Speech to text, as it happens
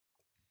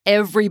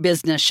Every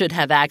business should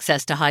have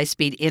access to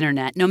high-speed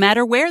internet, no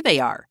matter where they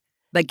are.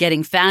 But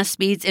getting fast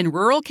speeds in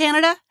rural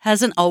Canada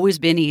hasn't always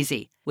been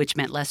easy, which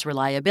meant less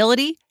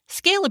reliability,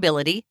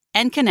 scalability,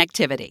 and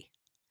connectivity.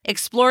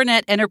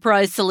 XploreNet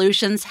Enterprise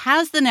Solutions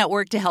has the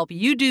network to help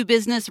you do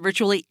business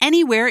virtually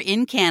anywhere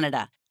in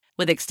Canada.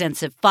 With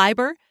extensive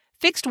fiber,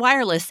 fixed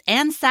wireless,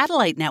 and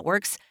satellite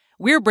networks,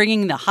 we're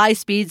bringing the high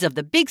speeds of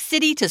the big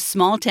city to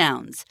small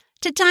towns,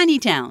 to tiny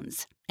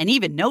towns, and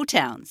even no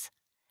towns.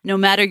 No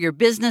matter your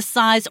business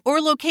size or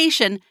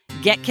location,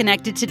 get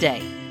connected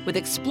today with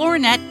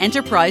XploreNet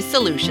Enterprise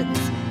Solutions.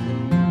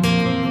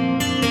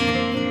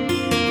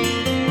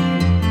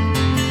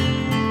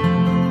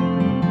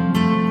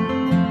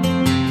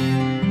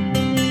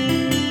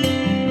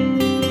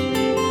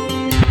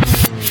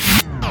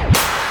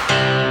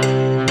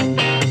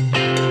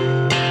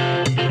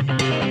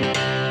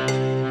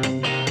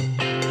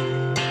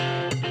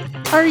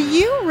 Are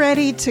you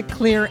ready to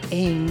clear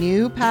a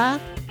new path?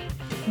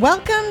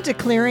 Welcome to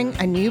Clearing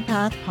a New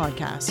Path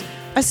podcast,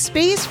 a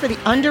space for the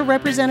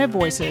underrepresented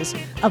voices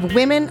of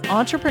women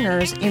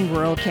entrepreneurs in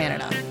rural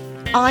Canada.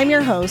 I'm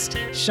your host,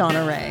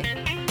 Shauna Ray.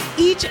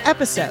 Each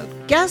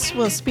episode, guests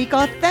will speak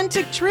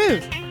authentic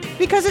truth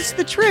because it's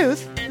the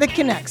truth that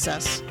connects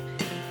us.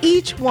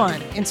 Each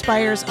one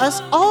inspires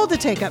us all to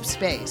take up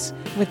space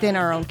within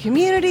our own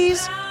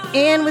communities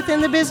and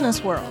within the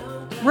business world,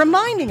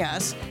 reminding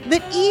us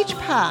that each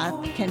path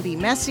can be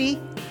messy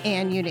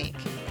and unique.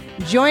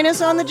 Join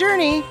us on the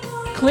journey,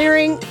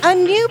 clearing a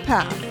new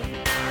path.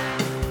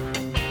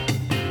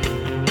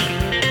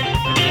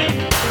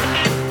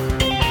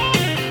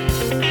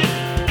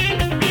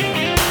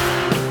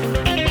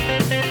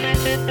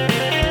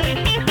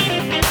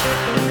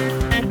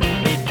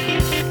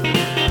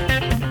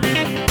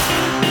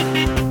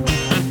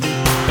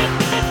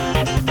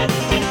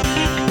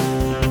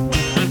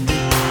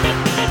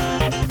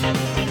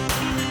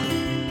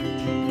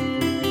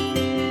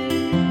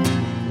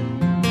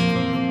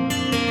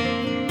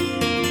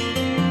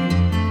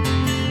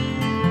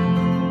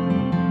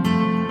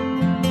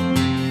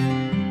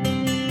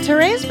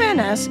 Therese Van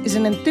Ness is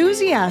an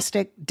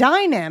enthusiastic,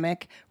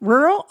 dynamic,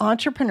 rural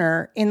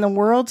entrepreneur in the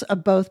worlds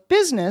of both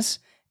business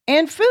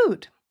and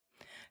food.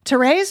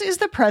 Therese is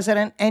the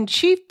president and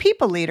chief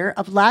people leader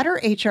of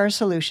Ladder HR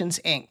Solutions,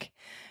 Inc.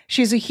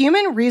 She's a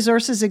human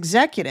resources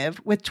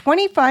executive with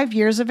 25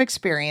 years of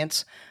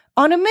experience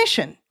on a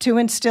mission to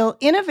instill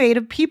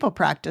innovative people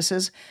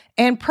practices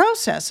and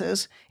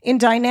processes in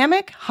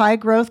dynamic,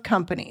 high-growth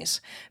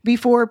companies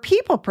before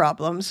people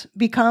problems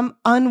become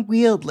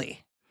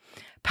unwieldy.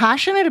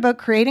 Passionate about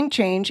creating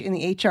change in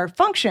the HR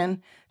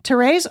function,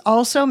 Therese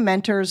also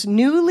mentors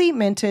newly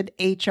minted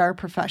HR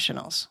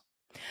professionals.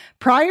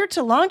 Prior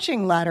to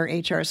launching Ladder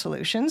HR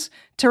Solutions,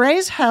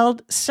 Therese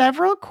held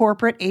several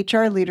corporate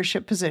HR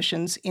leadership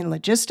positions in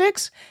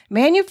logistics,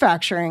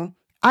 manufacturing,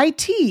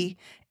 IT,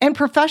 and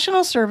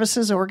professional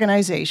services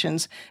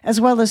organizations,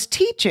 as well as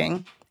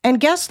teaching and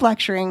guest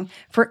lecturing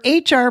for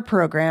HR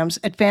programs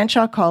at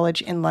Fanshawe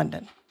College in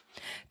London.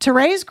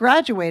 Therese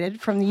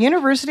graduated from the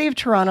University of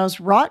Toronto's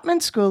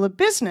Rotman School of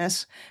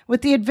Business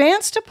with the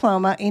Advanced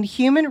Diploma in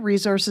Human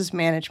Resources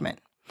Management.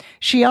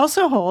 She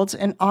also holds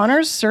an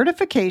honors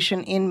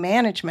certification in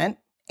management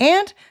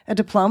and a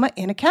diploma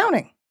in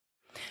accounting.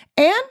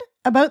 And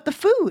about the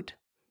food.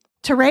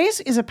 Therese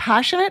is a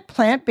passionate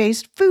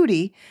plant-based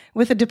foodie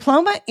with a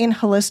diploma in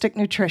holistic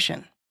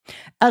nutrition.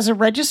 As a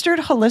registered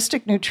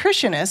holistic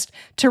nutritionist,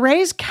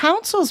 Therese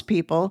counsels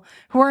people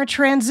who are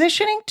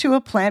transitioning to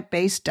a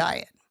plant-based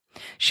diet.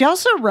 She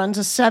also runs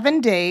a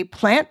 7-day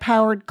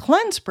plant-powered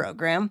cleanse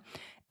program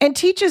and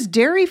teaches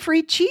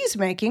dairy-free cheese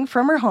making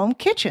from her home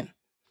kitchen.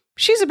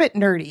 She's a bit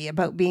nerdy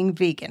about being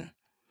vegan.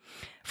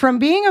 From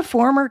being a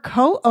former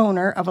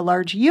co-owner of a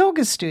large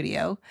yoga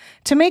studio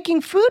to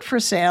making food for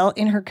sale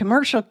in her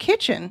commercial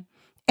kitchen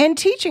and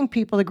teaching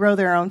people to grow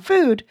their own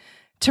food,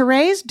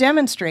 Therese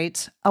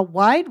demonstrates a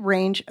wide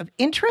range of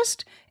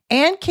interest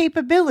and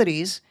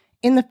capabilities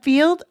in the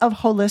field of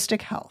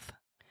holistic health.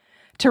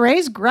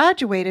 Therese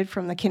graduated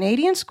from the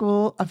Canadian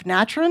School of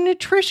Natural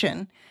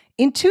Nutrition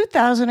in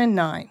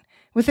 2009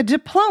 with a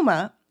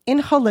diploma in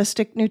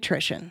holistic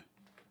nutrition.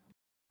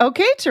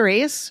 Okay,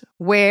 Therese,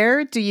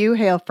 where do you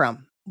hail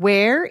from?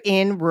 Where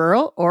in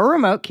rural or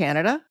remote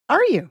Canada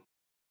are you?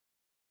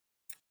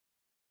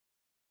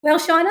 Well,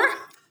 Shauna,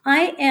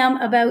 I am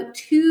about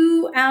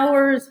 2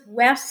 hours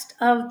west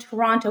of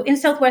Toronto in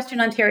southwestern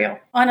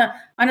Ontario on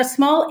a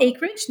small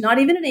acreage, not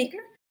even an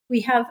acre. We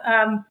have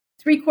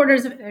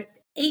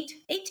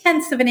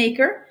 8/10 of an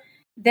acre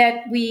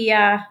that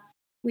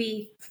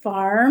we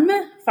farm.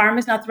 Farm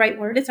is not the right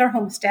word. It's our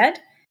homestead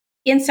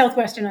in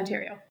southwestern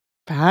Ontario.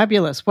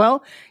 Fabulous.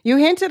 Well, you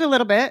hinted a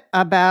little bit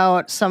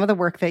about some of the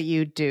work that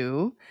you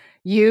do.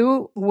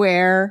 You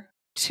wear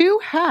 2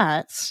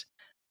 hats,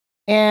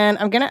 and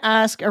I'm going to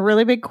ask a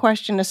really big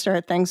question to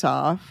start things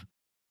off.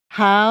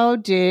 How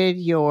did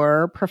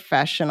your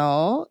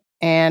professional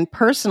and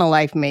personal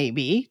life,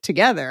 maybe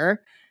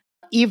together,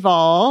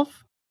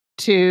 evolve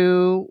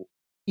to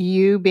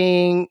you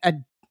being a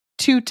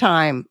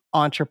two-time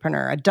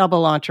entrepreneur, a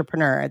double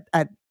entrepreneur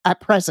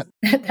at present?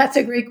 That's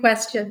a great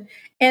question.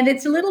 And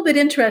it's a little bit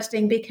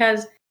interesting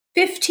because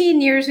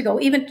 15 years ago,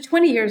 even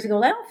 20 years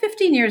ago,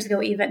 15 years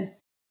ago even,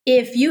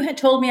 if you had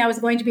told me I was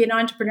going to be an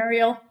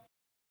entrepreneurial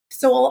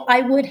soul,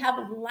 I would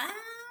have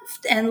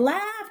laughed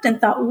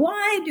and thought,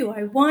 why do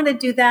I want to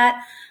do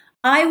that?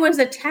 I was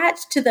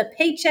attached to the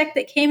paycheck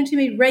that came to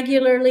me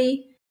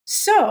regularly.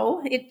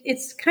 So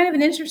it's kind of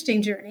an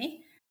interesting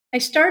journey. I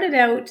started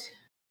out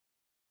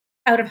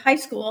of high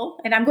school,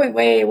 and I'm going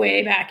way,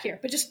 way back here,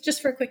 but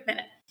just for a quick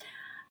minute.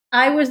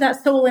 I was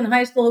that soul in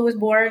high school who was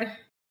bored.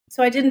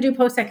 So I didn't do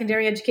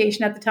post-secondary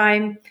education at the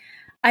time.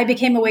 I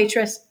became a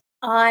waitress.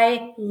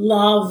 I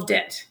loved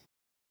it.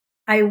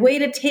 I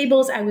waited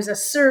tables. I was a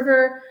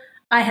server.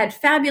 I had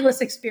fabulous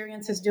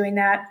experiences doing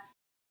that.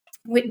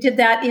 We did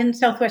that in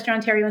Southwestern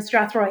Ontario in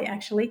Strathroy,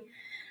 actually.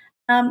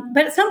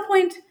 But at some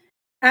point,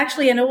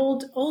 actually, an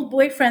old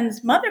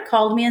boyfriend's mother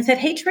called me and said,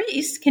 "Hey,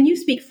 Trace, can you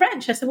speak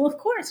French?" I said, "Well, of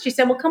course." She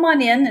said, "Well, come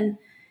on in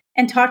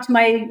and talk to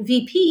my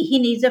VP. He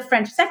needs a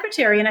French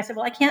secretary." And I said,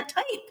 "Well, I can't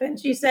type." And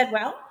she said,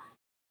 "Well,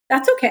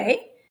 that's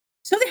okay."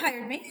 So they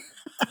hired me.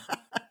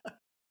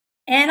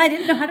 And I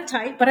didn't know how to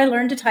type, but I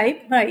learned to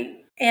type. Right.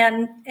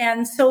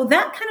 And so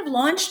that kind of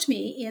launched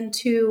me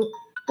into,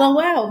 well,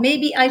 wow,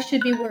 maybe I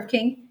should be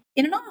working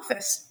in an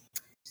office.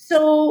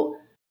 So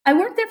I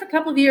worked there for a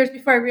couple of years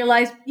before I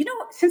realized,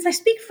 since I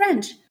speak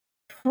French,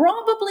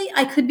 probably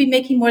I could be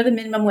making more than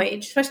minimum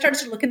wage. So I started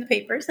to look in the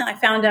papers and I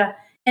found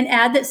an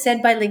ad that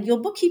said bilingual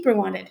bookkeeper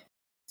wanted.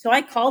 So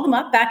I called them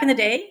up back in the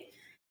day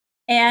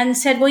and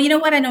said, "Well, you know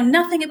what? I know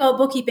nothing about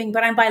bookkeeping,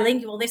 but I'm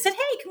bilingual." They said,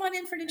 "Hey, come on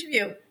in for an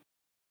interview."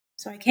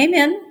 So I came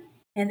in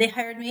and they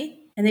hired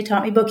me and they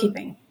taught me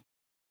bookkeeping.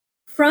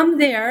 From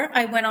there,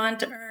 I went on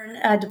to earn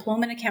a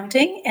diploma in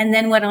accounting and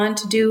then went on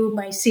to do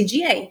my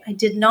CGA. I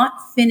did not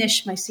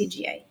finish my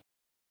CGA.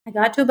 I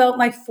got to about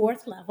my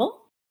 4th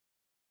level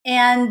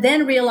and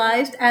then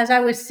realized as I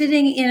was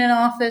sitting in an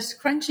office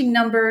crunching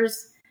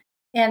numbers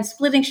and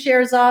splitting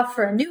shares off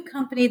for a new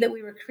company that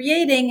we were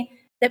creating,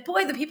 that,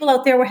 boy, the people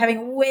out there were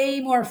having way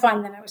more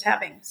fun than I was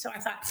having. So I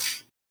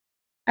thought,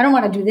 I don't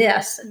want to do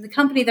this. And the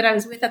company that I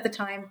was with at the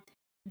time,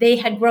 they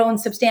had grown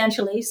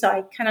substantially. So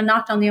I kind of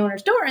knocked on the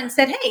owner's door and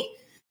said, "Hey,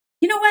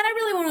 you know what? I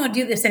really want to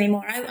do this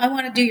anymore. I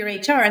want to do your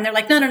HR." And they're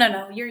like,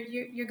 No.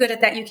 You're good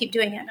at that. You keep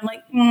doing it." And I'm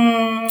like,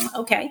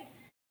 okay.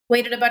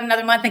 Waited about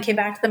another month and came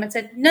back to them and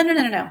said,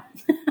 No.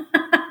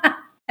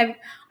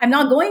 I'm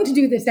not going to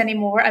do this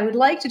anymore. I would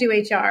like to do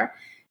HR.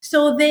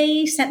 So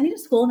they sent me to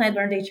school and I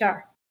learned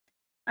HR.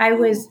 I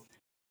was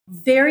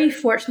very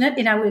fortunate,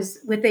 and I was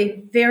with a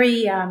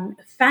very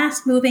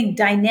fast-moving,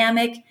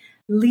 dynamic,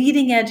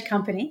 leading-edge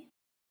company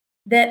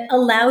that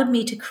allowed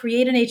me to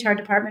create an HR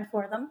department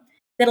for them,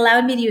 that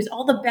allowed me to use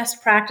all the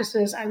best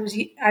practices I was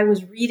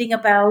reading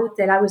about,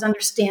 that I was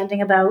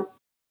understanding about.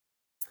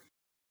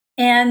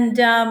 And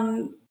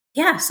so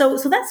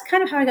that's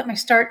kind of how I got my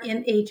start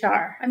in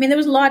HR. I mean, there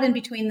was a lot in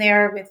between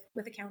there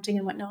with accounting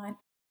and whatnot.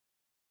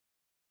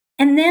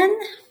 And then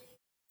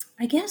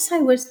I guess I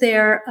was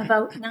there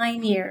about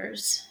 9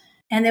 years,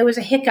 and there was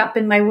a hiccup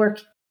in my work.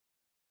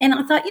 And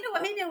I thought, you know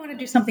what, maybe I want to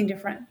do something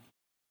different.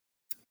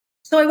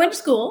 So I went to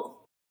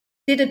school,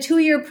 did a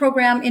 2-year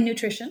program in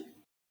nutrition.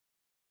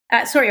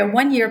 A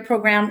 1-year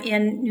program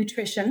in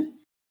nutrition,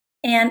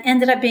 and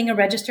ended up being a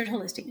registered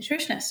holistic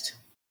nutritionist.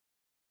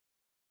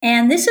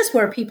 And this is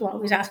where people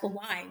always ask, well,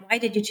 why? Why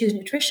did you choose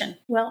nutrition?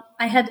 Well,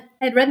 I had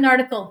read an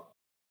article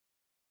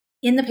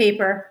in the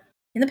paper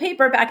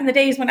back in the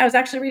days when I was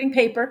actually reading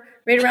paper,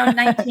 right around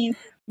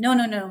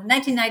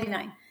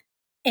 1999.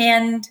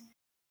 And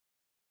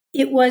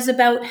it was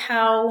about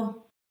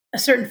how a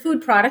certain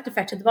food product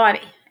affected the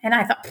body. And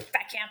I thought,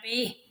 that can't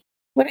be.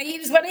 What I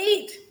eat is what I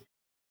eat.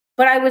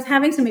 But I was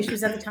having some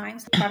issues at the time,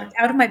 so the product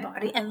out of my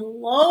body. And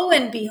lo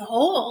and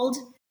behold,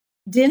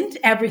 didn't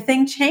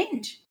everything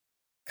change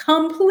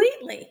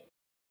completely?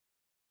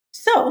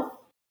 So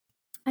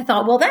I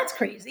thought, well, that's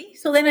crazy.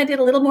 So then I did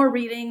a little more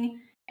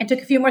reading and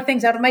took a few more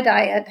things out of my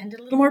diet, and did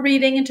a little more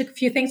reading and took a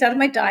few things out of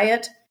my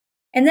diet.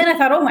 And then I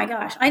thought, oh my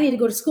gosh, I need to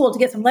go to school to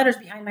get some letters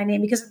behind my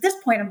name, because at this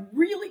point, I'm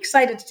really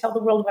excited to tell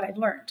the world what I'd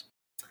learned.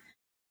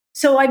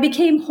 So I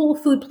became whole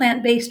food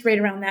plant-based right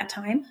around that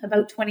time,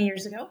 about 20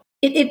 years ago.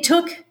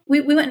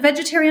 We went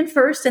vegetarian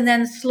first and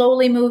then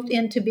slowly moved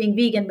into being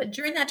vegan. But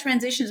during that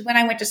transition is when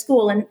I went to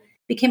school and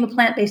became a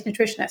plant-based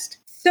nutritionist.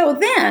 So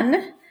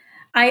then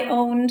I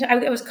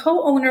was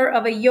co-owner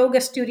of a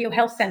yoga studio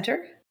health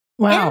center.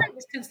 Wow. And I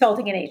was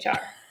consulting in HR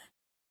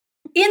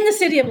in the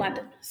city of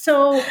London.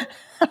 So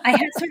I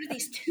had sort of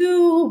these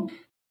 2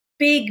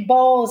 big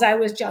balls I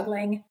was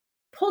juggling.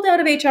 Pulled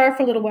out of HR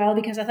for a little while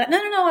because I thought,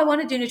 no, I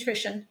want to do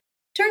nutrition.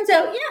 Turns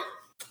out,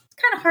 it's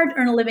kind of hard to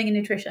earn a living in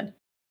nutrition.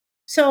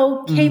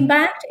 So came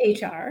back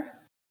to HR,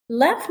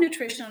 left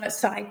nutrition on its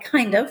side,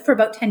 kind of, for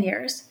about 10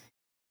 years.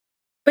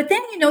 But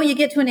then, you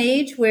get to an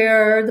age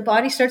where the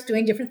body starts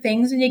doing different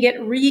things and you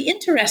get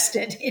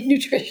reinterested in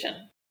nutrition.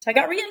 So I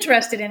got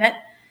reinterested in it,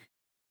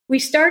 we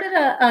started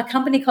a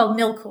company called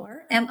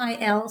Milcor,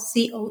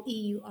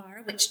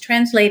 Milcoeur, which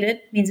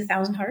translated means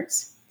 1,000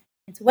 hearts.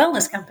 It's a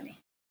wellness company.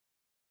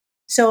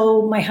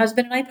 So my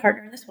husband and I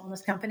partner in this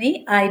wellness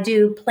company. I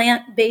do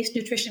plant-based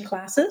nutrition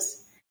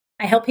classes.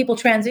 I help people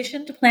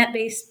transition to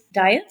plant-based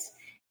diets.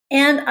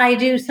 And I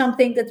do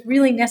something that's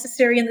really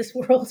necessary in this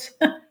world,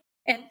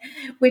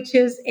 which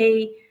is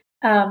a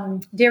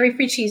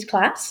dairy-free cheese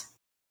class.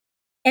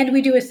 And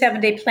we do a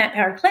 7-day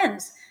plant-powered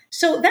cleanse.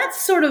 So that's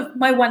sort of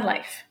my one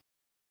life.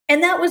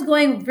 And that was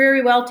going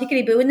very well,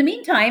 tickety-boo. In the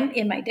meantime,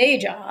 in my day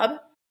job,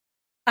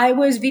 I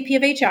was VP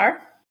of HR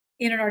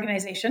in an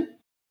organization.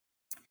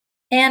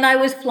 And I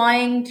was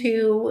flying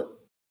to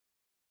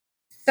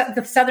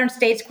the southern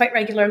states quite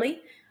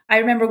regularly. I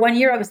remember one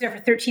year I was there for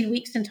 13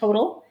 weeks in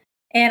total.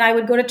 And I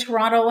would go to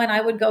Toronto and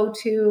I would go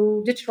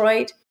to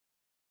Detroit.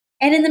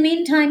 And in the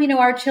meantime,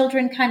 our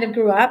children kind of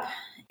grew up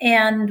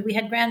and we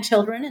had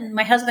grandchildren. And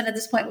my husband at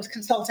this point was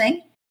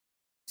consulting.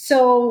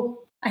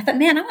 So I thought,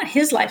 man, I want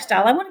his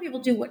lifestyle. I want to be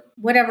able to do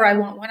whatever I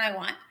want when I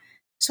want.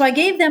 So I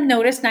gave them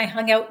notice and I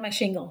hung out my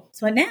shingle.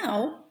 So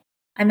now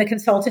I'm a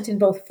consultant in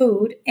both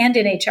food and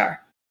in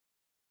HR.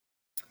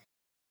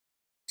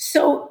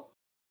 So,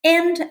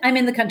 and I'm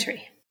in the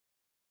country,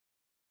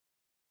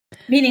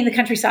 meaning the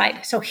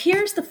countryside. So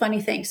here's the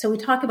funny thing. So we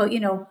talk about,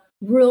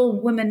 rural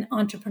women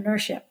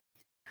entrepreneurship.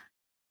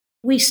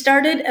 We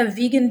started a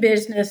vegan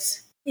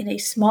business in a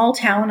small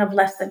town of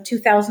less than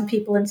 2,000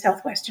 people in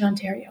southwestern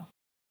Ontario.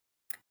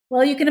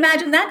 Well, you can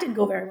imagine that didn't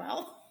go very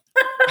well.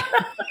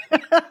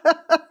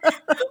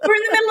 We're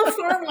in the middle of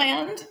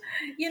farmland.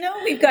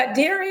 We've got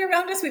dairy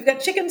around us. We've got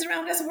chickens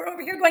around us. And we're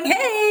over here going,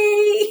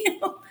 hey,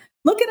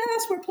 look at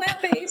us. We're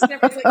plant-based. And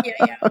everybody's like,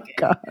 yeah, okay.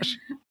 Oh, gosh.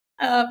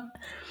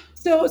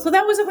 So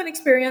that was a fun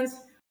experience.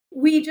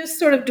 We just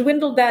sort of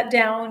dwindled that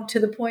down to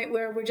the point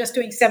where we're just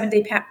doing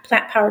 7-day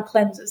plant-powered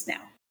cleanses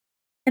now.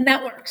 And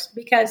that works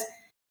because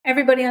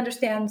everybody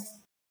understands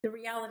the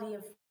reality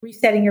of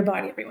resetting your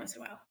body every once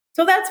in a while.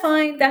 So that's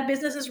fine. That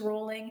business is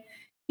rolling.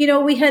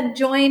 We had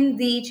joined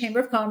the Chamber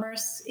of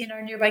Commerce in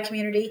our nearby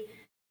community.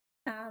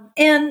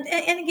 And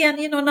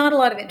again, not a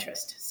lot of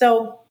interest.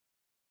 So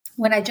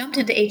when I jumped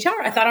into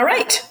HR, I thought, all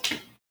right,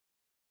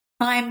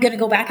 I'm going to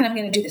go back and I'm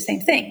going to do the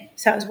same thing.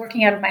 So I was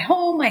working out of my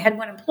home. I had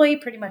one employee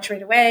pretty much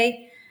right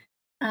away.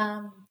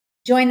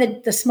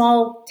 Joined the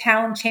small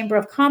town Chamber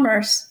of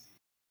Commerce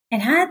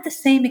and had the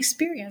same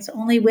experience,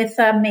 only with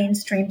a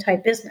mainstream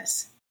type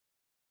business.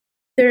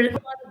 There's a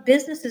lot of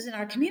businesses in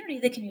our community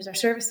that can use our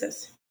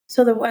services.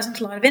 So there wasn't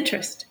a lot of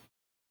interest.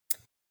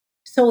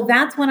 So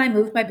that's when I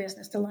moved my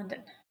business to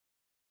London.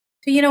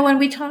 So, when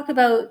we talk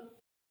about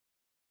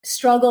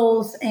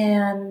struggles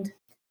and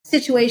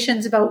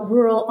situations about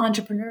rural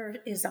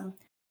entrepreneurism,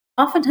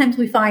 oftentimes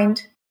we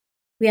find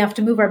we have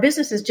to move our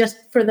businesses just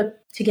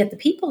to get the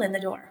people in the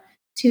door,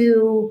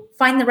 to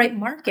find the right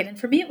market. And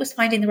for me, it was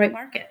finding the right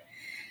market.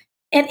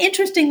 And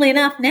interestingly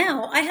enough,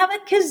 now I have a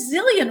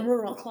gazillion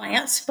rural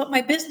clients, but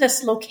my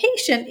business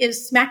location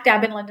is smack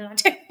dab in London,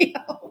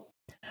 Ontario.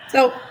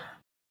 So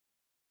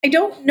I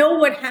don't know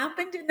what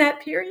happened in that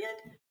period.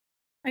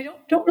 I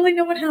don't really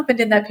know what happened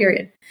in that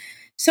period.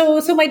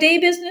 So my day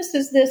business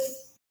is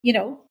this,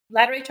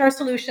 Ladder HR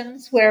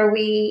Solutions, where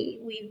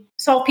we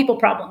solve people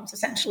problems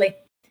essentially.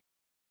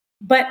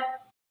 But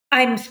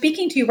I'm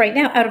speaking to you right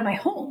now out of my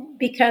home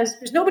because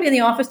there's nobody in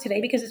the office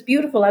today because it's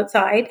beautiful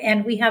outside,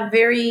 and we have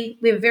very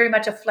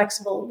much a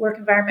flexible work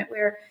environment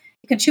where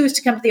you can choose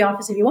to come to the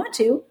office if you want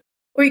to,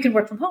 or you can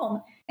work from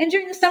home. And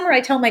during the summer,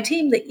 I tell my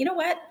team that, you know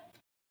what,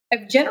 I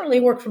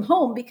generally work from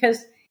home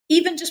because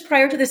even just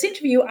prior to this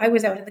interview, I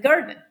was out in the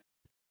garden.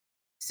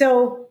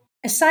 So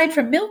aside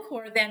from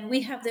Milcor, then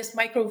we have this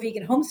micro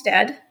vegan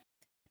homestead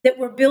that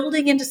we're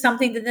building into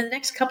something that in the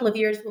next couple of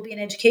years will be an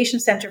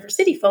education center for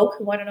city folk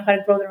who want to know how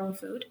to grow their own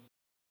food.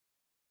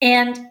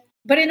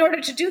 But in order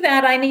to do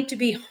that, I need to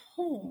be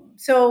home.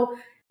 So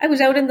I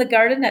was out in the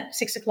garden at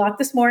 6:00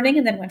 this morning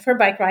and then went for a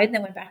bike ride and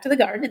then went back to the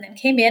garden and then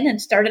came in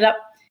and started up,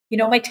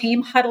 my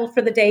team huddle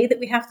for the day that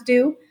we have to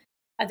do,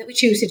 that we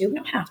choose to do, we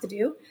don't have to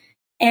do.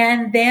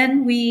 And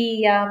then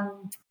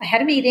I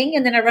had a meeting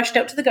and then I rushed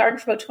out to the garden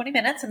for about 20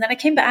 minutes and then I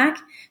came back.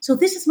 So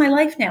this is my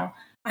life now.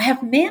 I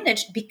have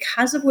managed,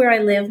 because of where I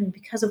live and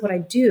because of what I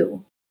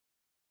do,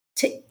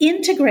 to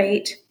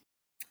integrate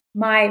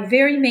my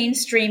very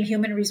mainstream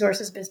human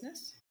resources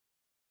business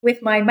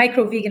with my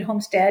micro vegan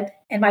homestead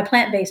and my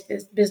plant-based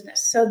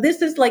business. So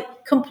this is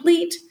like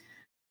complete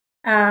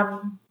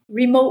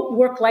remote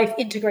work-life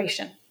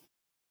integration.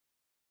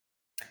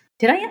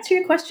 Did I answer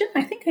your question?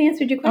 I think I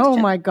answered your question. Oh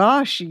my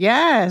gosh.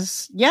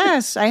 Yes.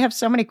 Yes. I have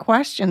so many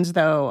questions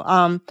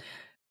though.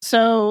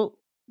 So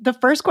the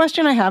first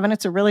question I have, and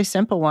it's a really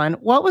simple one.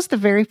 What was the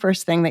very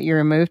first thing that you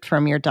removed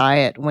from your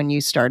diet when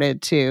you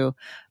started to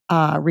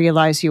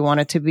realize you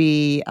wanted to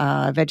be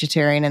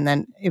vegetarian and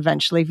then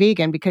eventually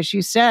vegan? Because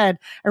you said,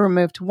 I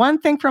removed one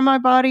thing from my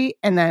body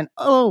and then,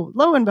 oh,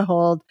 lo and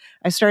behold,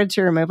 I started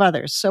to remove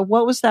others. So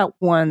what was that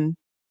one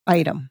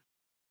item?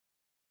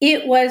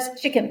 It was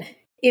chicken.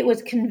 It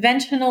was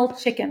conventional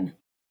chicken.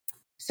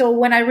 So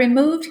when I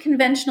removed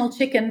conventional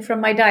chicken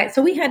from my diet,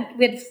 so we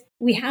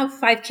have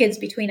 5 kids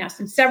between us,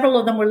 and several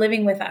of them were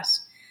living with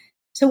us.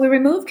 So we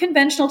removed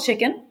conventional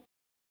chicken,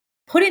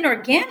 put in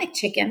organic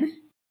chicken,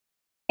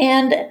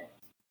 and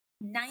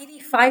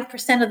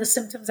 95% of the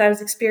symptoms I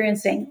was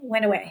experiencing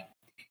went away.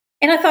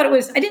 And I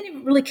didn't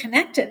even really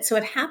connect it. So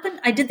it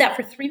happened. I did that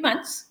for 3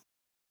 months.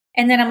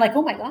 And then I'm like,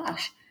 oh my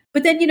gosh.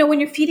 But then, when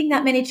you're feeding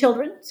that many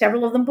children,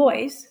 several of them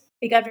boys,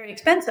 they got very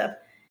expensive.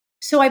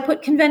 So I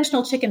put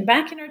conventional chicken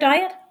back in our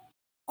diet.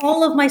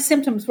 All of my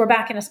symptoms were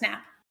back in a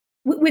snap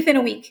within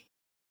a week.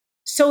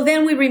 So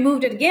then we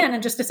removed it again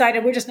and just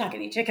decided we're just not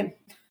going to eat chicken.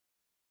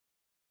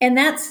 And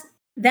that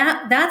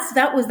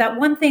was that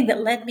one thing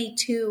that led me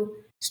to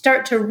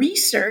start to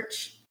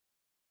research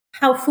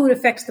how food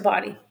affects the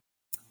body.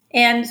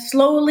 And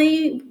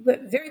slowly,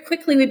 but very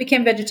quickly, we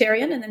became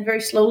vegetarian. And then very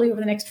slowly over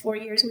the next 4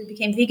 years, we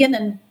became vegan,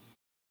 and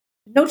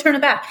no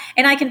turning back.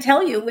 And I can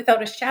tell you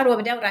without a shadow of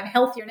a doubt, I'm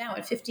healthier now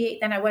at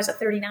 58 than I was at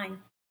 39.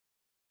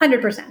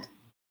 100%.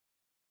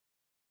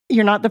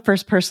 You're not the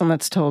first person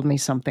that's told me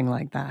something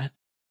like that.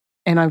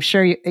 And I'm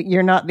sure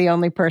you're not the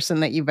only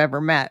person that you've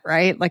ever met,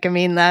 right? Like, I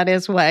mean, that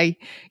is why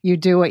you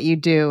do what you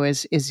do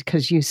is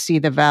because you see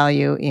the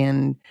value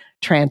in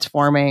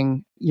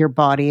transforming your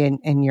body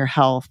and your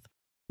health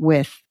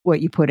with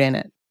what you put in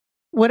it.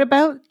 What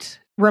about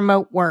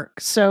remote work?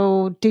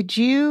 So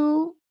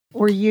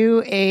were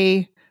you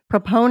a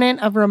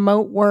proponent of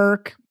remote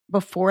work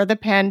before the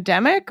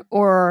pandemic,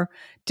 or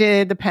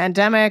did the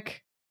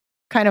pandemic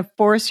kind of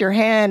force your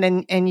hand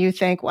and you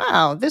think,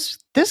 wow, this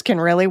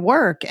can really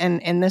work,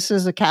 and this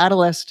is a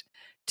catalyst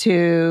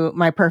to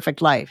my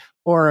perfect life,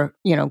 or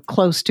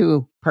close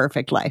to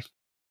perfect life?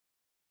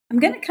 I'm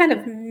going to kind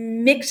of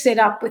mix it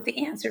up with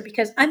the answer,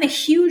 because I'm a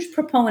huge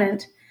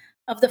proponent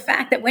of the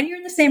fact that when you're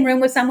in the same room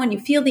with someone, you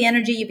feel the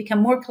energy, you become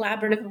more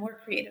collaborative and more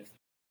creative.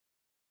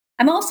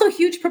 I'm also a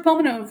huge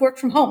proponent of work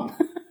from home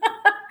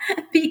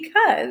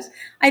because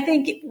I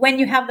think when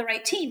you have the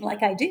right team,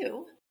 like I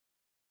do,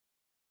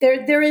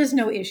 there is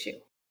no issue.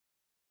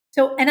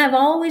 So, and I've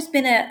always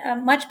been a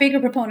much bigger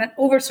proponent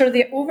over sort of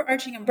the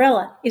overarching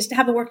umbrella is to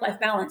have a work-life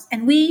balance.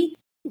 And we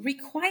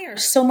require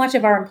so much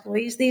of our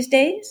employees these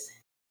days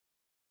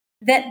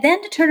that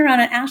then to turn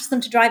around and ask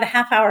them to drive a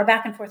half hour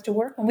back and forth to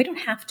work when we don't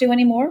have to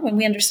anymore, when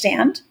we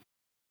understand.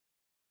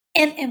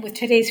 And with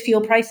today's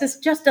fuel prices,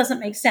 just doesn't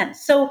make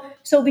sense. So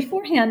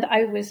beforehand,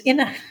 I was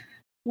in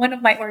one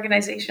of my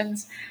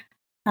organizations.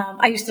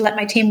 I used to let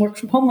my team work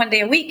from home 1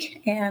 day a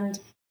week. And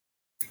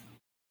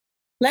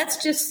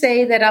let's just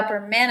say that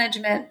upper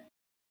management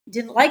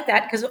didn't like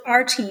that, because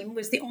our team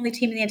was the only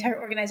team in the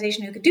entire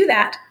organization who could do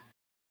that.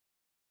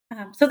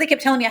 So they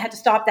kept telling me I had to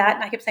stop that.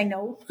 And I kept saying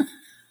no.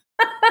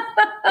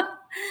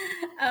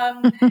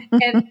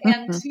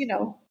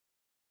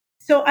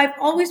 So I've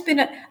always been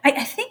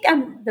I think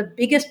I'm the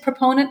biggest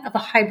proponent of a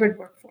hybrid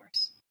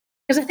workforce,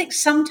 because I think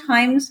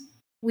sometimes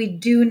we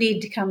do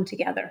need to come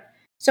together.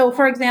 So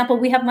for example,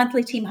 we have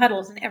monthly team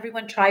huddles and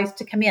everyone tries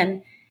to come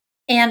in,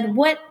 and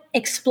what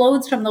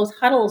explodes from those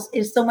huddles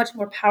is so much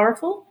more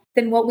powerful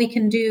than what we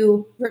can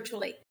do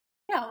virtually.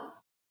 Now,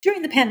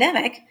 during the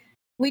pandemic,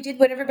 we did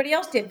what everybody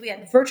else did. We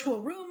had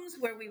virtual rooms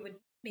where we would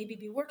maybe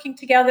be working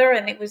together,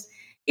 and it was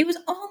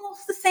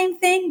almost the same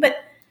thing, but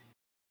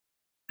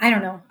I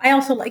don't know. I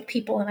also like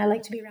people, and I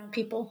like to be around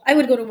people. I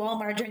would go to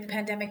Walmart during the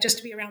pandemic just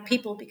to be around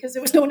people because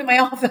there was no one in my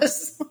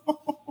office.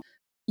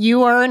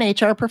 You are an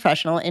HR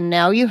professional, and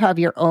now you have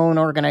your own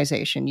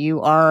organization.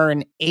 You are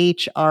an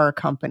HR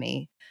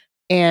company.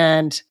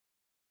 And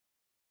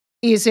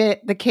is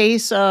it the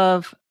case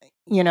of,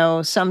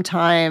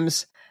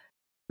 sometimes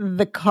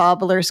the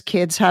cobbler's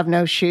kids have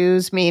no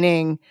shoes,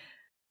 meaning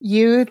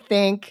you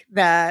think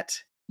that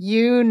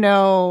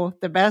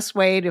the best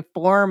way to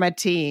form a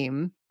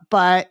team,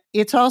 but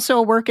it's also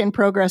a work in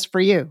progress for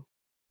you?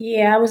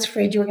 Yeah, I was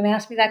afraid you were going to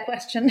ask me that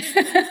question.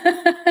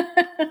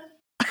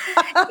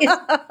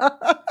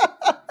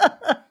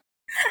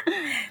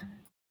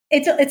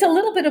 It's a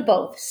little bit of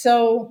both.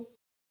 So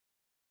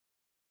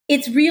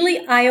it's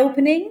really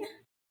eye-opening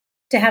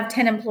to have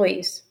 10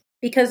 employees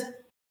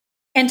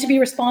and to be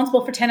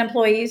responsible for 10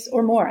 employees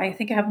or more. I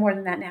think I have more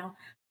than that now.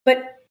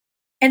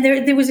 And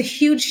there was a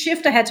huge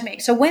shift I had to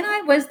make. So when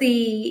I was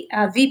the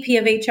VP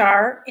of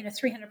HR in a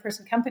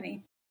 300-person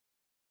company,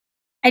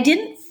 I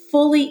didn't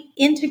fully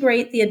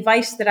integrate the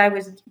advice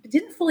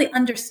didn't fully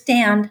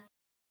understand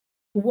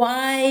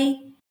why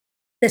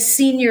the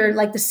senior,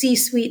 like the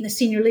C-suite and the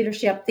senior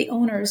leadership, the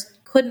owners,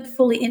 couldn't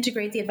fully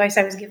integrate the advice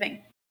I was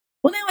giving.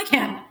 Well, now I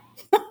can.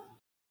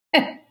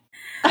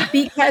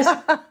 Because,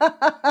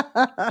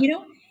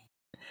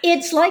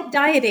 it's like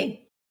dieting.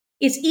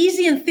 It's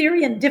easy in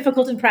theory and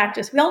difficult in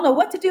practice. We all know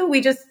what to do.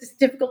 It's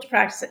difficult to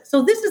practice it.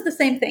 So this is the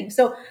same thing.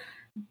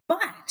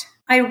 But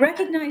I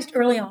recognized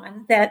early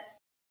on that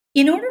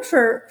in order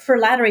for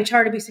Ladder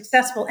HR to be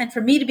successful, and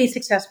for me to be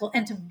successful,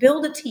 and to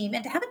build a team,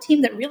 and to have a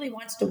team that really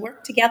wants to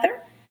work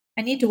together,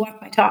 I need to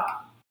walk my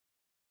talk.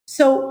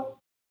 So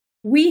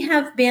we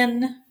have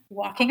been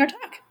walking our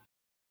talk.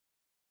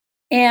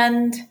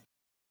 And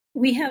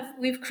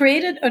we've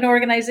created an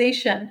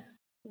organization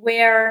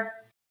where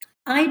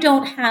I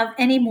don't have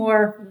any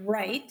more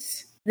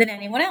rights than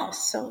anyone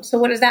else. So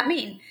what does that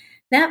mean?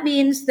 That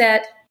means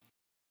that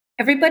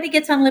everybody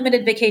gets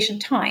unlimited vacation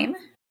time,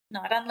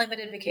 not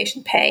unlimited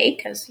vacation pay,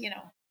 because,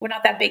 we're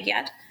not that big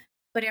yet,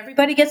 but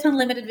everybody gets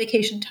unlimited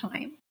vacation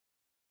time.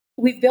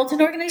 We've built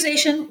an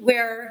organization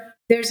where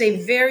there's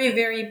a very,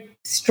 very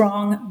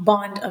strong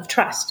bond of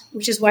trust,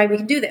 which is why we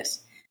can do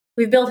this.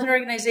 We've built an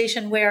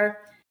organization where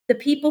the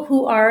people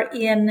who are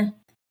in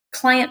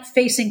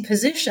client-facing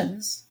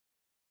positions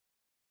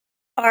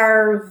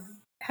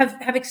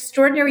have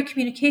extraordinary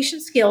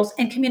communication skills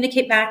and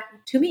communicate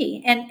back to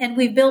me. And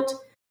we've built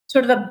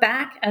sort of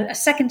a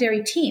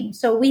secondary team.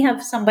 So we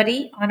have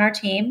somebody on our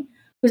team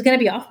who's going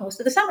to be off most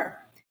of the summer.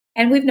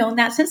 And we've known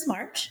that since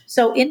March.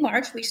 So in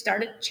March, we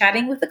started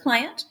chatting with the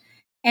client,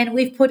 and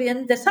we've put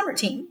in the summer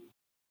team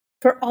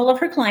for all of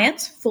her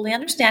clients, fully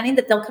understanding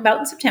that they'll come out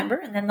in September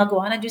and then they'll go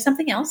on and do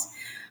something else.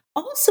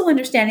 Also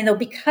understanding, though,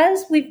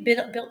 because we've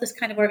built this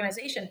kind of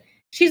organization,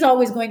 she's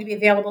always going to be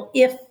available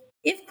if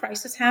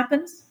crisis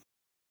happens.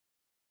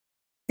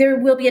 There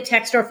will be a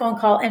text or a phone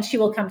call, and she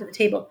will come to the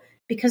table,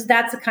 because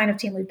that's the kind of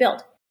team we've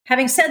built.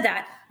 Having said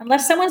that,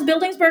 unless someone's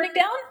building's burning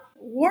down,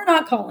 we're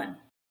not calling.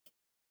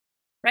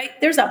 Right?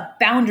 There's a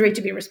boundary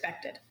to be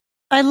respected.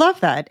 I love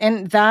that.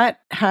 And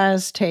that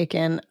has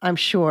taken, I'm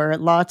sure,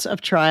 lots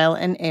of trial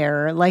and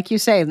error, like you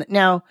say.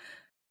 Now,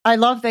 I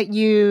love that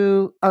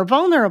you are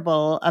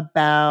vulnerable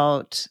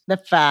about the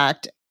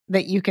fact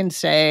that you can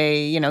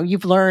say,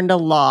 you've learned a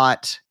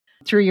lot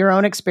through your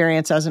own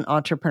experience as an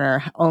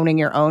entrepreneur. Owning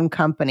your own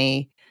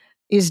company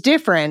is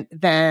different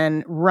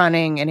than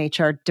running an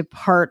HR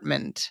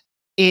department.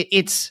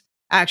 It's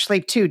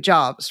actually two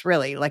jobs,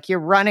 really. Like, you're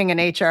running an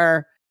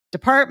HR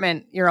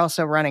department, you're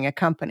also running a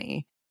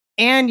company,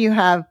 and you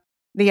have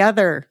the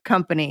other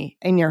company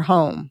in your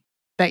home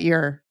that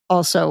you're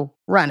also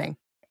running.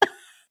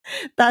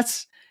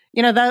 That's,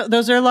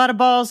 those are a lot of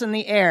balls in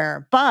the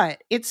air,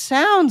 but it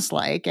sounds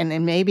like,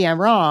 and maybe I'm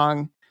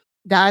wrong,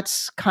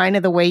 that's kind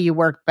of the way you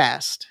work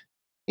best,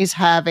 is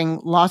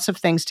having lots of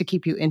things to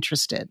keep you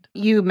interested.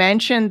 You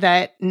mentioned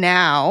that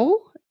now,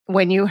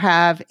 when you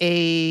have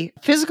a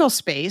physical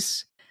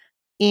space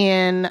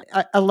in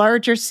a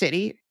larger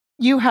city,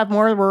 you have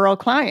more rural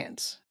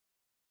clients.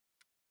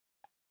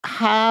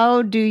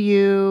 How do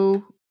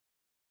you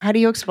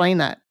explain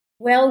that?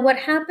 Well, what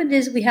happened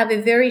is we have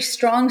a very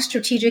strong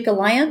strategic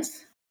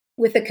alliance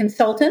with a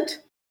consultant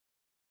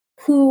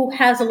who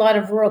has a lot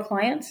of rural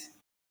clients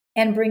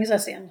and brings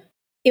us in.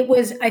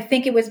 I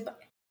think it was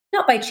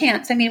not by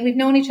chance. I mean, we've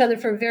known each other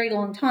for a very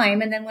long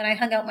time. And then when I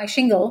hung out my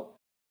shingle,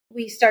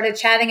 we started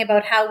chatting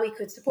about how we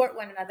could support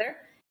one another.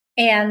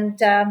 And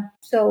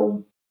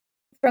so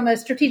from a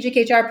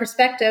strategic HR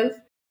perspective,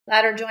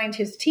 Ladder joined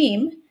his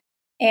team,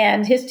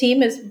 and his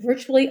team is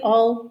virtually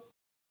all,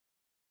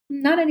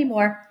 not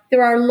anymore.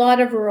 There are a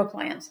lot of rural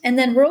clients. And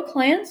then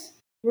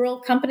rural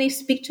companies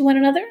speak to one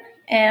another,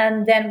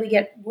 and then we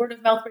get word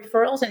of mouth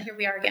referrals, and here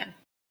we are again.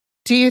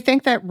 Do you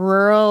think that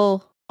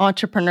rural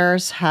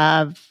entrepreneurs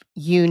have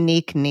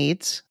unique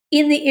needs?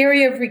 In the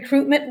area of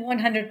recruitment,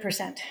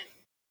 100%.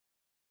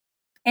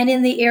 And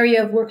in the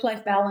area of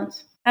work-life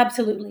balance,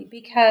 absolutely,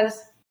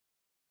 because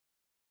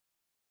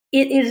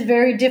it is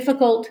very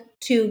difficult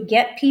to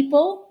get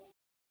people,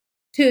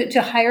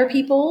 to hire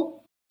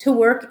people to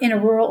work in a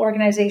rural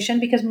organization,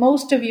 because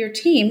most of your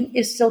team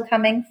is still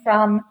coming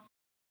from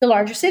the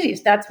larger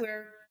cities. That's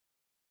where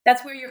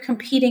you're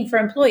competing for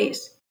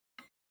employees.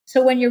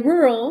 So when you're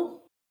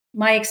rural,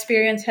 my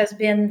experience has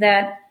been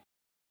that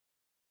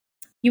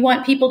you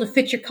want people to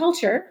fit your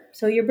culture.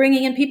 So you're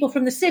bringing in people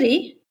from the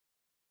city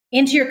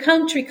into your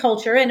country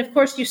culture. And of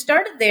course, you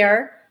started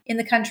there in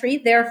the country.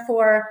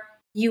 Therefore,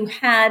 you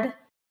had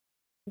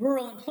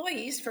rural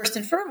employees first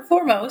and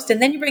foremost,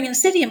 and then you bring in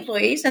city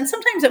employees, and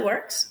sometimes it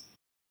works,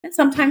 and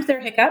sometimes there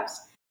are hiccups.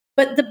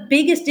 But the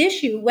biggest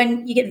issue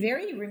when you get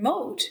very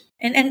remote,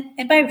 and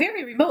by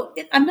very remote,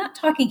 I'm not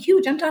talking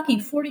huge, I'm talking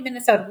 40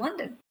 minutes out of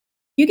London.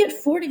 You get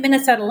 40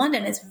 minutes out of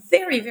London, it's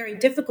very, very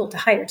difficult to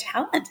hire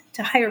talent,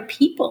 to hire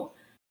people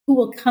who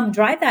will come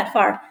drive that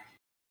far,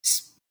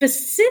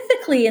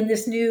 specifically in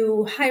this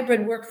new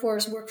hybrid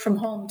workforce, work from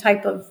home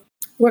type of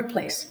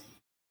workplace.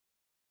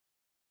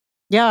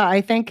 Yeah,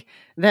 I think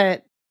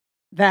that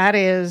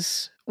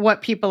is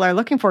what people are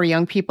looking for.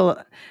 Young people,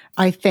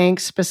 I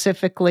think,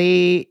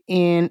 specifically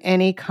in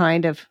any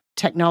kind of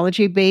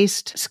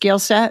technology-based skill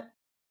set,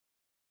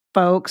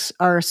 folks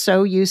are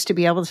so used to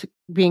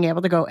being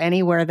able to go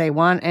anywhere they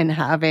want and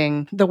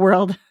having the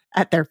world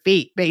at their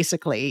feet,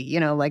 basically.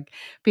 Like,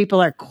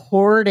 people are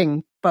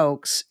courting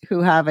folks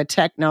who have a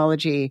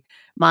technology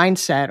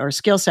mindset, or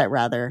skill set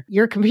rather.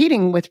 You're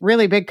competing with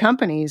really big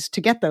companies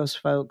to get those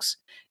folks.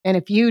 And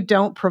if you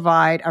don't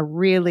provide a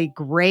really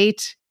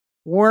great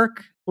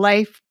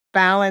work-life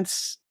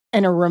balance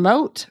in a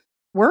remote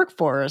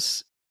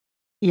workforce,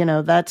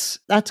 that's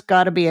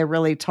got to be a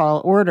really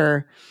tall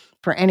order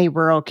for any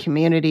rural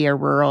community or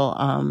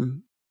rural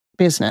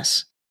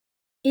business.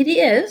 It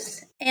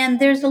is. And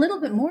there's a little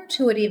bit more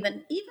to it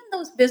even. Even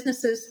those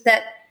businesses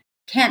that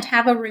can't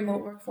have a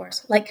remote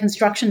workforce, like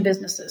construction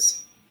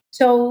businesses.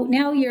 So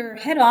now your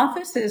head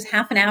office is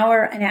half an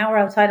hour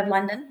outside of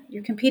London.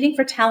 You're competing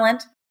for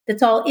talent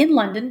that's all in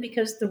London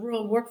because the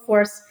rural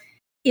workforce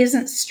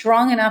isn't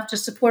strong enough to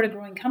support a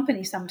growing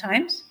company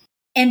sometimes.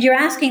 And you're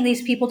asking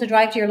these people to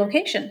drive to your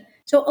location.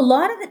 So a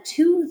lot of it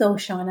too, though,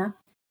 Shauna,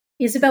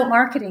 is about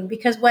marketing,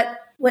 because what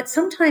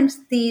sometimes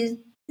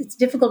it's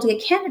difficult to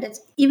get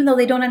candidates, even though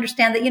they don't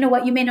understand that, you know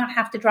what, you may not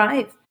have to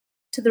drive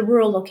to the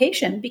rural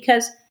location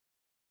because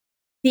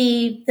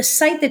the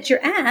site that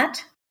you're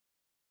at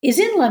is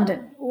in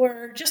London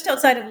or just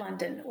outside of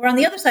London or on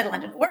the other side of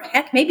London, or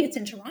heck, maybe it's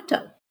in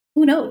Toronto.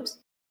 Who knows?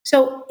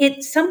 So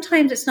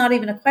sometimes it's not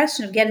even a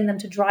question of getting them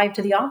to drive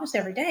to the office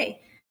every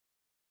day.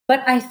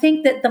 But I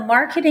think that the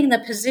marketing, the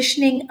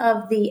positioning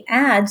of the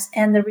ads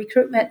and the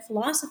recruitment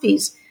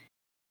philosophies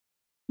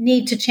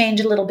need to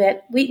change a little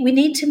bit. We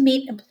need to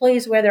meet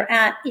employees where they're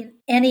at in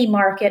any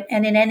market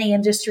and in any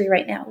industry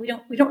right now. We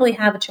don't really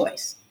have a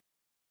choice.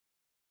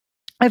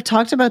 I've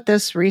talked about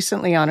this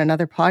recently on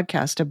another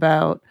podcast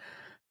about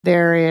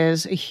there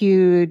is a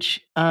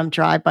huge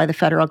drive by the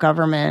federal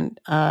government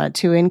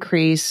to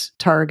increase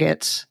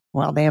targets.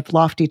 Well, they have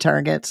lofty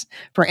targets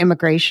for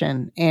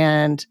immigration.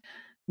 And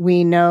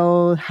we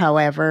know,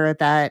 however,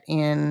 that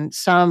in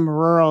some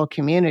rural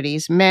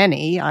communities,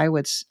 many, I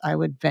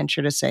would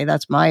venture to say,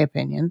 that's my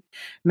opinion,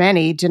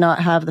 many do not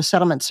have the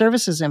settlement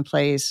services in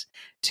place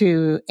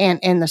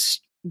and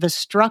the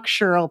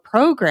structural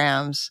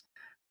programs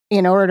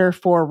in order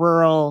for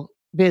rural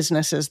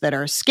businesses that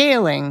are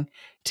scaling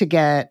to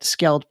get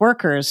skilled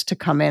workers to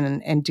come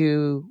in and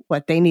do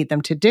what they need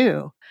them to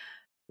do.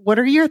 What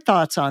are your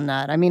thoughts on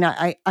that? I mean,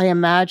 I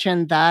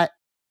imagine that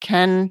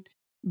can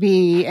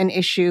be an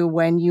issue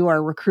when you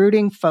are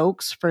recruiting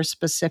folks for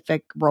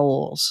specific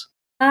roles.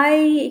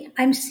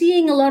 I'm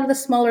seeing a lot of the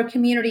smaller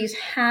communities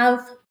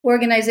have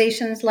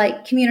organizations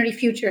like Community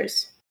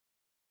Futures.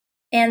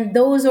 And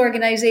those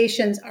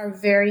organizations are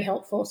very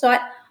helpful. So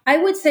I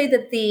would say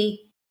that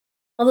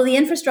although the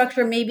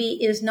infrastructure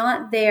maybe is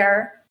not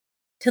there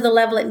to the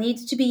level it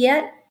needs to be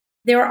yet,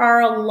 there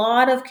are a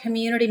lot of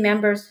community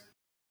members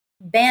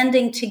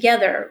banding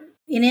together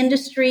in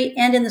industry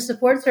and in the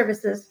support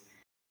services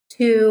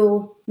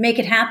to make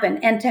it happen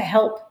and to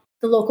help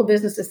the local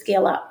businesses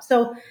scale up.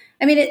 So,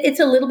 I mean,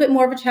 it's a little bit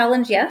more of a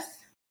challenge, yes,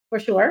 for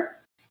sure.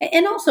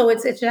 And also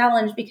it's a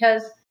challenge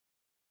because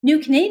new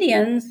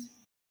Canadians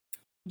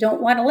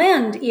don't want to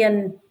land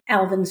in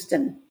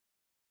Alvinston.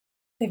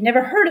 They've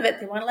never heard of it.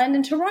 They want to land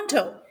in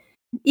Toronto.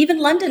 Even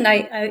London,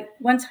 I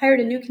once hired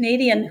a new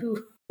Canadian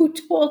who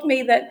told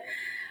me that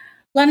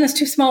London's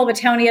too small of a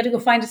town. He had to go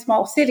find a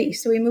small city.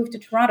 So he moved to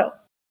Toronto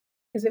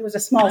because it was a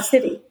small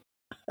city.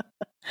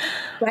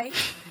 Right?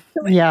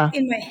 So yeah.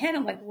 In my head,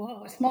 I'm like,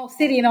 whoa, a small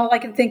city. And all I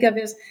can think of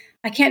is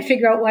I can't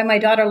figure out why my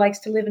daughter likes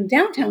to live in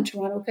downtown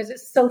Toronto because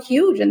it's so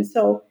huge and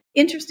so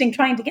interesting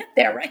trying to get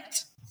there,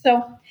 right?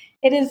 So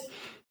it is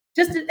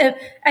just,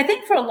 I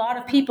think for a lot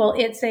of people,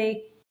 it's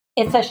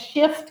a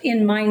shift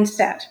in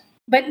mindset.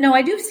 But no,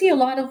 I do see a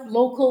lot of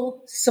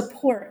local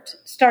support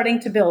starting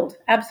to build.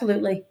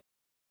 Absolutely.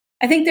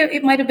 I think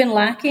it might have been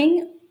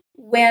lacking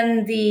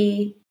when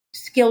the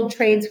skilled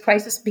trades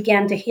crisis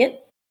began to hit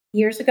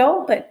years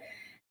ago, but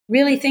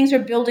really things are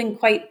building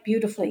quite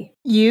beautifully.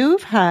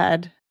 You've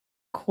had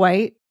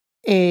quite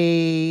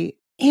a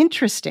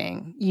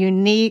interesting,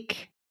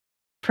 unique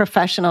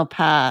professional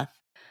path.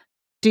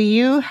 Do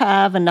you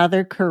have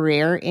another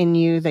career in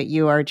you that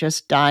you are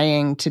just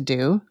dying to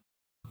do?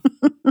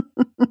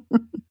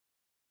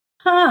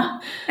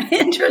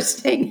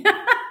 Interesting.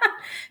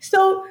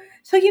 So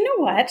you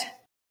know what?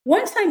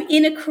 Once I'm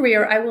in a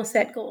career, I will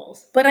set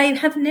goals, but I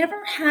have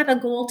never had a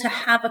goal to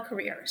have a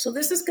career. So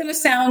this is going to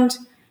sound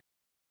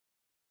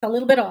a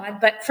little bit odd,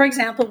 but for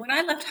example, when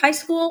I left high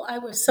school, I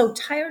was so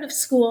tired of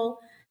school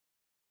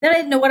that I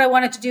didn't know what I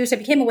wanted to do. So I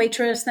became a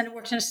waitress, then I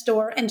worked in a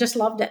store and just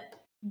loved it.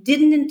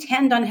 Didn't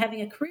intend on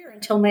having a career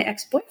until my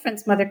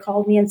ex-boyfriend's mother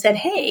called me and said,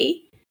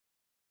 "Hey,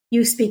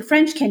 you speak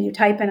French, can you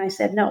type?" And I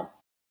said, no.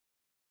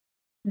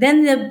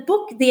 Then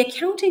the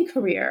accounting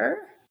career,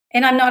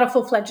 and I'm not a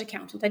full-fledged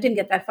accountant. I didn't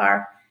get that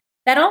far.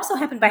 That also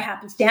happened by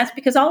happenstance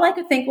because all I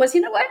could think was,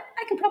 you know what?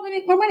 I can probably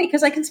make more money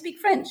because I can speak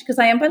French because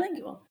I am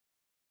bilingual.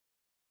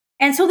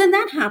 And so then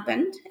that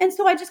happened. And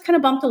so I just kind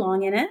of bumped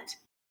along in it.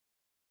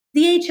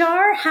 The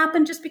HR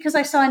happened just because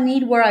I saw a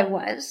need where I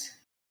was.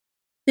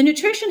 The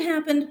nutrition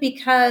happened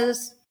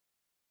because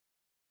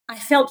I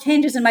felt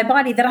changes in my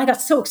body that I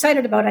got so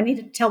excited about. I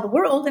needed to tell the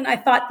world. And I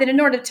thought that in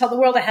order to tell the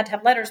world, I had to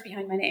have letters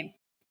behind my name.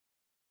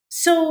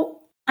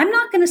 So I'm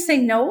not going to say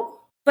no,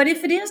 but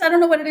if it is, I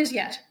don't know what it is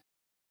yet.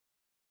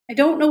 I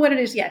don't know what it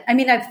is yet. I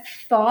mean, I've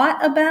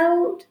thought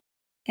about,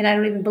 and I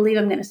don't even believe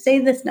I'm going to say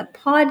this in a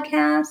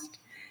podcast,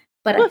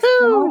 but I've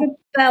thought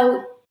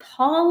about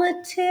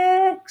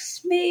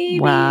politics, maybe.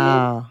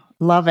 Wow.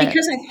 Love it.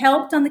 Because I've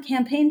helped on the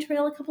campaign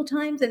trail a couple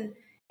times.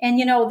 And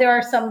you know, there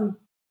are some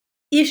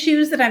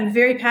issues that I'm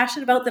very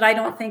passionate about that I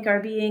don't think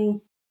are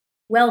being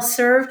well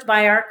served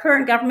by our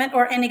current government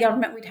or any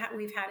government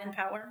we've had in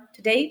power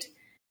to date.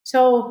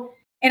 So,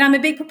 and I'm a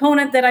big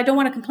proponent that I don't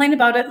want to complain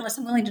about it unless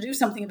I'm willing to do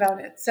something about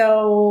it.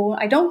 So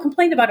I don't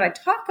complain about it. I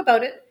talk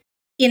about it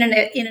in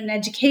an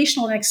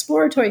educational and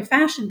exploratory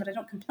fashion, but I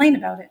don't complain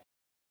about it.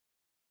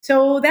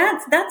 So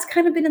that's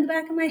kind of been in the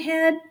back of my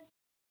head.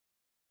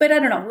 But I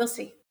don't know. We'll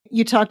see.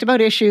 You talked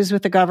about issues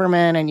with the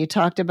government and you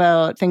talked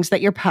about things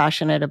that you're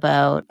passionate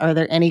about. Are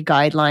there any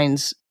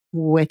guidelines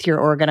with your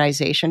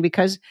organization?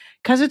 Because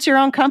it's your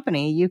own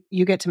company,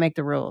 you get to make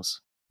the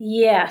rules.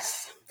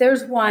 Yes,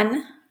 there's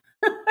one.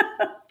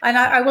 And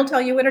I will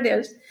tell you what it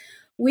is.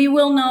 We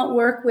will not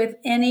work with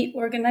any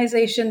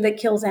organization that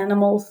kills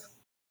animals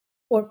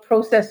or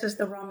processes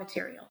the raw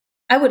material.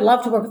 I would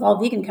love to work with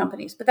all vegan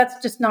companies, but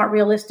that's just not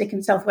realistic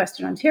in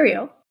Southwestern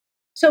Ontario.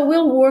 So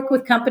we'll work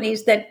with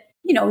companies that,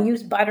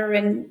 use butter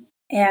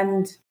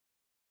and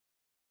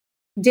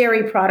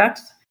dairy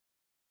products.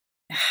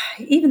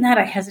 Even that,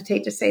 I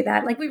hesitate to say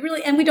that.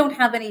 We don't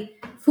have any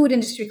food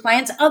industry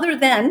clients other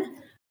than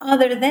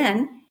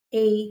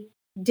a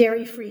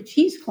dairy-free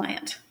cheese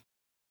client.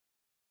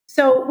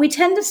 So we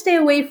tend to stay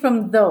away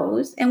from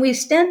those, and we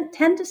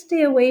tend to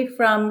stay away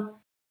from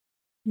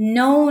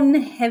known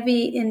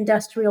heavy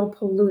industrial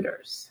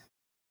polluters.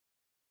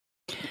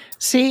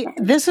 See,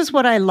 this is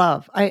what I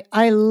love.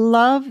 I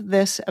love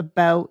this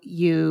about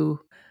you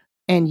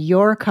and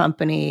your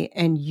company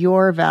and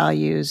your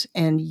values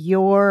and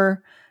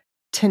your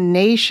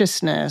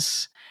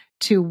tenaciousness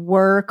to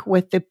work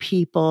with the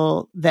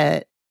people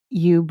that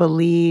you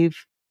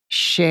believe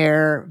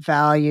share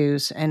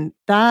values. And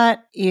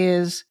that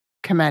is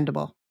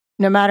commendable.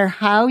 No matter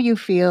how you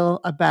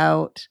feel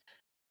about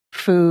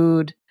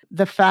food,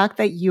 the fact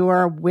that you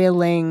are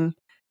willing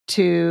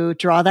to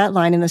draw that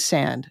line in the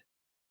sand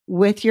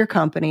with your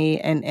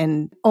company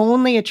and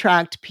only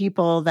attract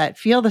people that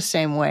feel the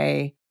same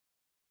way,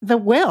 the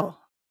will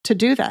to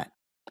do that.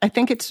 I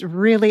think it's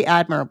really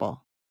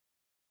admirable.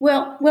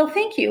 Well,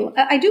 thank you.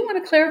 I do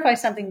want to clarify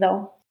something,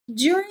 though.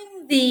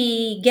 During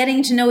the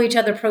getting to know each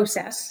other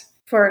process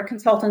for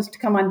consultants to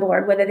come on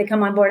board, whether they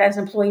come on board as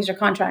employees or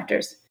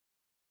contractors,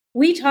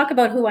 we talk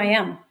about who I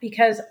am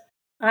because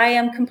I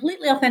am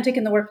completely authentic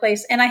in the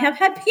workplace, and I have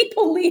had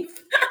people leave.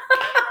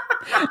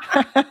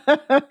 I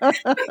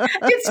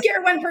did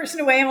scare one person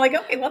away. I'm like,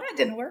 okay, well, that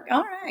didn't work.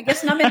 All right, I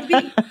guess not meant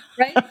to be,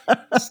 right?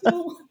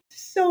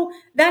 So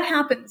that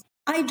happens.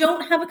 I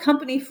don't have a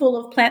company full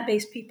of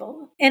plant-based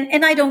people,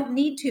 and I don't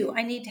need to.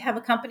 I need to have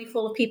a company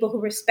full of people who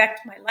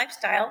respect my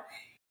lifestyle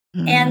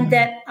and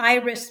that I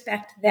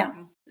respect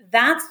them.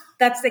 That's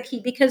the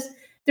key, because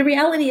the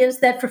reality is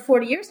that for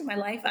 40 years of my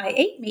life, I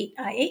ate meat,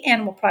 I ate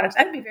animal products.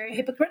 I'd be very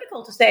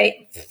hypocritical to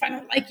say, I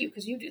don't like you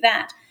because you do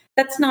that.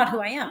 That's not who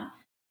I am.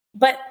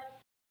 But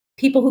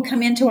people who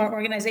come into our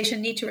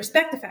organization need to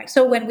respect the fact.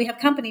 So when we have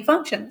company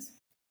functions,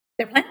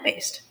 they're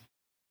plant-based,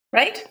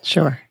 right?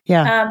 Sure.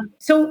 Yeah.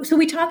 So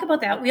we talk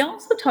about that. We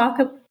also talk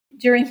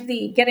during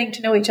the getting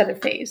to know each other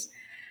phase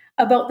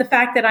about the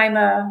fact that I'm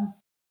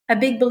a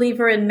big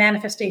believer in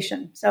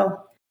manifestation. So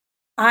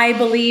I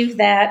believe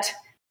that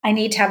I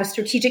need to have a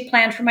strategic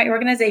plan for my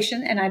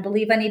organization, and I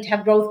believe I need to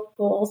have growth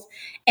goals.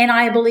 And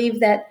I believe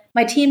that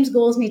my team's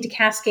goals need to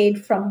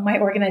cascade from my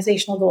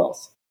organizational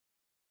goals.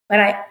 But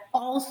I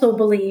also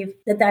believe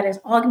that is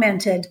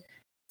augmented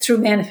through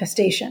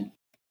manifestation.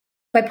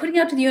 By putting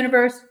out to the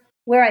universe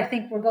where I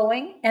think we're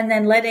going, and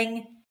then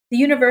letting the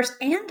universe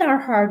and our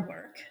hard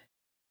work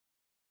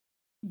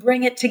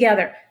bring it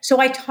together. So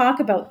I talk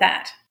about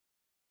that.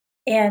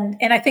 And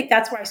I think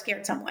that's where I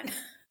scared someone.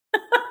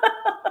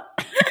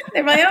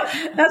 They're like,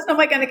 oh, that's not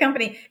my kind of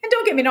company. And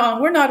don't get me wrong,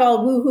 we're not all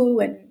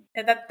woohoo,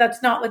 and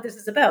that's not what this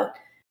is about.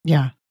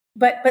 Yeah.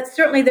 But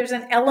certainly there's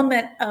an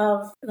element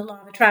of the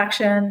law of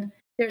attraction.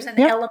 There's an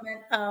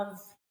element of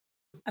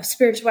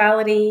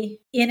spirituality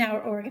in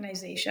our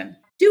organization.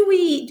 Do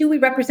we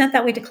represent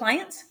that way to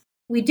clients?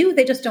 We do.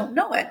 They just don't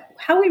know it.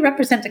 How we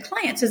represent to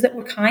clients is that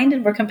we're kind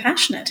and we're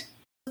compassionate.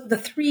 The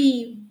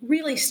three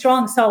really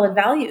strong, solid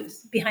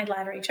values behind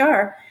Ladder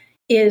HR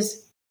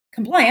is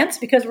compliance,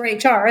 because we're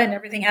HR and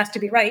everything has to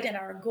be right. And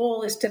our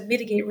goal is to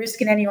mitigate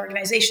risk in any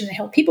organization and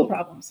help people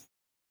problems.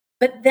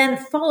 But then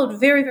followed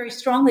very, very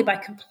strongly by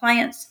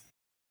compliance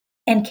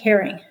and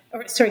caring,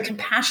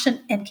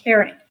 compassion and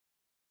caring.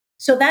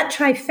 So that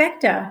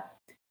trifecta,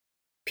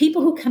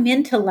 people who come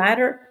into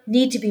Ladder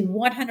need to be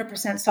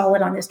 100%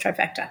 solid on this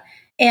trifecta.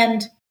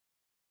 And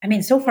I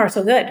mean, so far,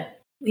 so good.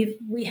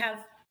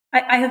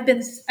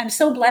 I'm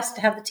so blessed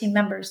to have the team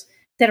members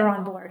that are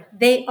on board.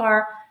 They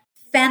are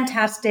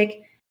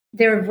fantastic.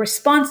 They're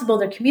responsible.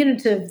 They're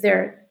communicative.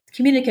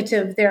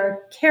 They're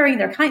caring.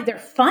 They're kind. They're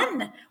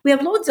fun. We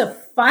have loads of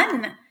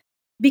fun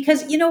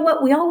because you know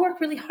what? We all work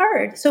really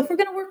hard. So if we're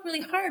going to work really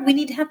hard, we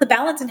need to have the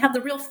balance and have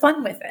the real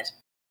fun with it.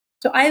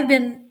 So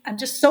I'm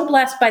just so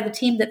blessed by the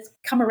team that's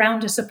come around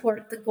to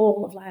support the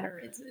goal of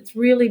Ladder. It's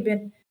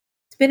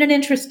been an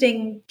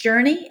interesting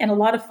journey and a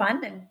lot of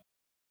fun, and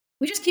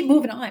we just keep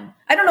moving on.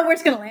 I don't know where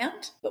it's going to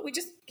land, but we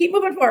just keep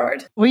moving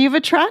forward. Well, you've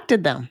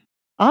attracted them.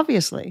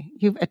 Obviously,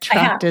 you've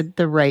attracted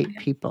the right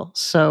people.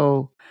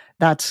 So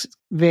That's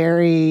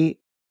very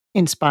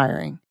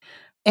inspiring.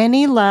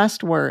 Any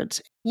last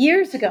words?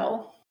 Years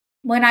ago,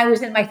 when I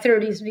was in my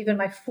 30s and even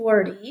my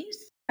 40s,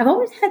 I've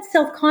always had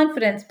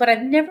self-confidence, but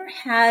I've never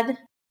had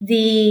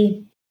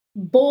the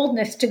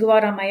boldness to go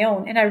out on my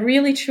own. And I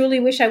really,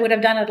 truly wish I would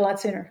have done it a lot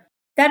sooner.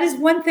 That is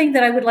one thing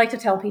that I would like to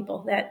tell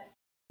people, that,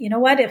 you know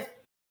what,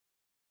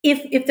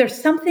 if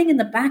there's something in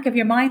the back of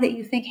your mind that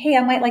you think, hey,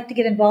 I might like to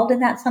get involved in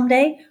that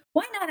someday,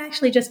 why not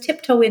actually just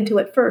tiptoe into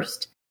it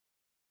first?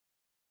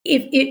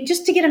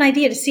 Just to get an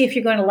idea to see if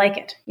you're going to like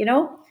it, you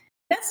know?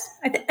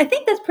 I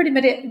think that's pretty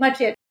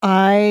much it.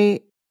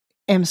 I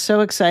am so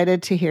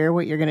excited to hear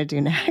what you're going to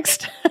do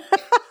next.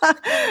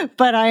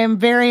 But I am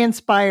very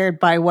inspired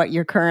by what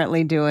you're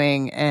currently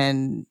doing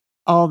and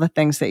all the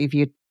things that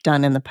you've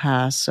done in the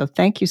past. So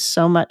thank you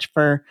so much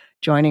for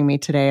joining me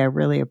today. I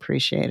really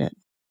appreciate it.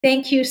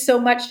 Thank you so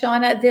much,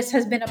 Shauna. This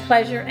has been a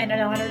pleasure and an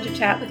honor to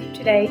chat with you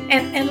today,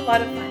 and a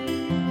lot of fun.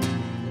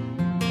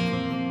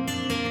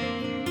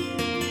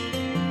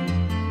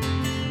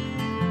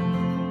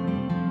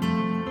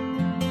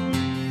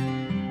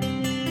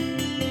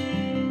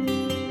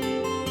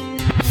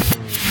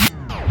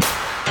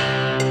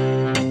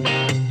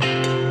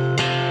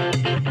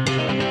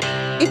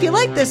 If you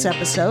like this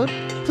episode,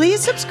 please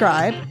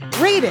subscribe,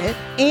 rate it,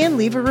 and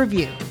leave a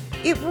review.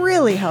 It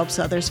really helps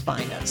others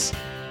find us.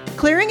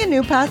 Clearing a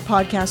New Path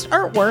podcast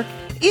artwork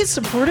is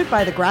supported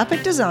by the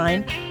graphic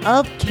design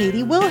of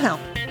Katie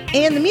Wilhelm,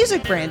 and the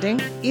music branding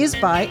is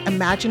by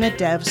Imagina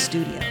Dev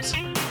Studios.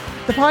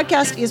 The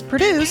podcast is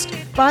produced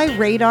by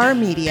Radar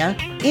Media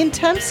in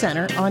Thames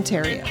Centre,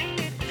 Ontario.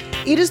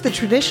 It is the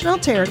traditional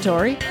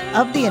territory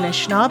of the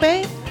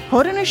Anishinaabe,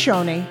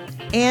 Haudenosaunee,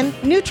 and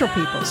Neutral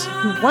peoples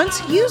who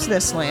once used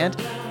this land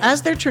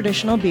as their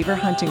traditional beaver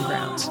hunting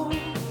grounds.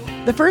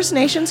 The First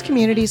Nations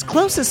communities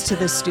closest to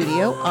this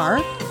studio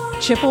are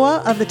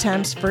Chippewa of the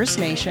Thames First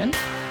Nation,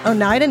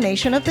 Oneida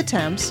Nation of the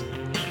Thames,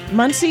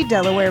 Munsee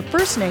Delaware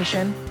First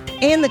Nation,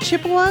 and the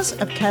Chippewas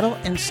of Kettle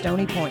and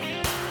Stony Point.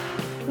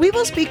 We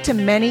will speak to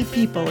many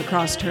people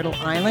across Turtle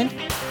Island,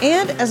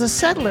 and as a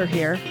settler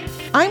here,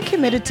 I'm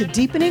committed to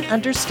deepening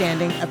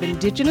understanding of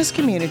Indigenous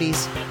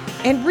communities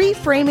and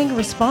reframing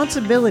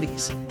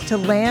responsibilities to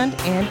land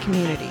and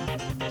community.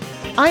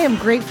 I am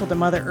grateful to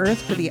Mother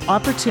Earth for the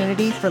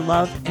opportunity for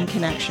love and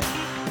connection,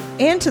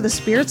 and to the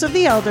spirits of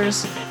the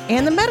elders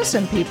and the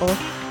medicine people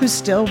who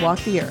still walk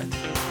the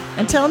earth.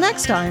 Until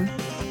next time,